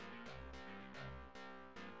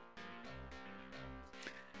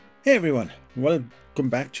Hey everyone, welcome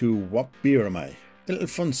back to What Beer Am I? A little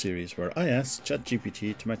fun series where I ask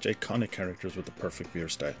ChatGPT to match iconic characters with the perfect beer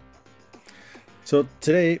style. So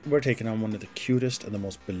today we're taking on one of the cutest and the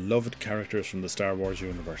most beloved characters from the Star Wars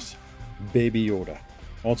universe, Baby Yoda,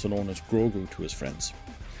 also known as Grogu to his friends.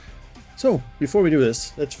 So before we do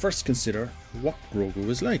this, let's first consider what Grogu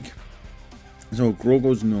is like. So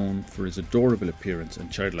Grogu is known for his adorable appearance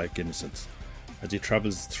and childlike innocence, as he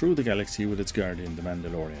travels through the galaxy with its guardian, the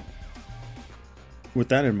Mandalorian. With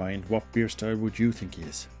that in mind, what beer style would you think he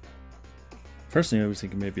is? Personally, I was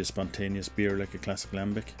thinking maybe a spontaneous beer like a classic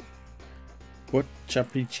Lambic. But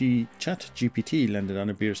ChatGPT landed on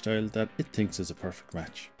a beer style that it thinks is a perfect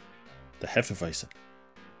match. The Hefeweizen.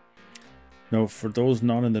 Now, for those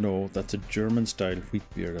not in the know, that's a German-style wheat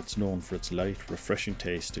beer that's known for its light, refreshing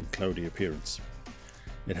taste and cloudy appearance.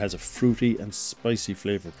 It has a fruity and spicy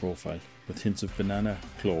flavour profile, with hints of banana,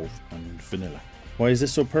 clove and vanilla. Why is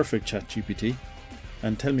this so perfect, ChatGPT?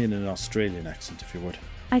 And tell me in an Australian accent if you would.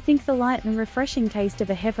 I think the light and refreshing taste of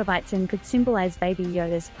a Hefeweizen could symbolize Baby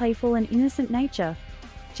Yoda's playful and innocent nature.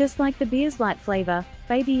 Just like the beer's light flavor,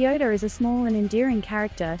 Baby Yoda is a small and endearing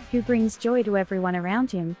character who brings joy to everyone around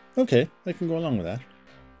him. Okay, I can go along with that.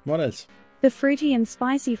 What else? The fruity and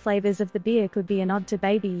spicy flavors of the beer could be a nod to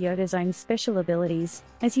Baby Yoda's own special abilities,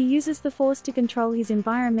 as he uses the Force to control his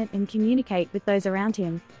environment and communicate with those around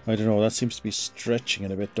him. I don't know, that seems to be stretching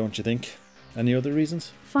it a bit, don't you think? Any other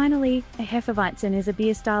reasons? Finally, a Hefeweizen is a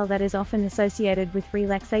beer style that is often associated with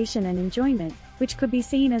relaxation and enjoyment, which could be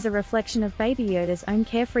seen as a reflection of Baby Yoda's own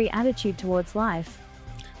carefree attitude towards life.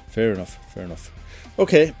 Fair enough, fair enough.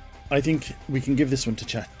 Okay, I think we can give this one to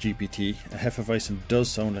ChatGPT. A Hefeweizen does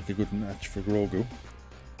sound like a good match for Grogu.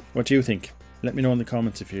 What do you think? Let me know in the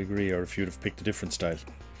comments if you agree or if you'd have picked a different style.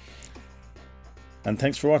 And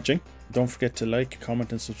thanks for watching. Don't forget to like,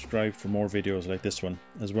 comment and subscribe for more videos like this one,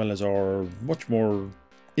 as well as our much more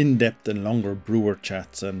in-depth and longer brewer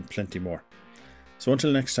chats and plenty more. So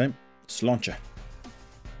until next time, sláinte.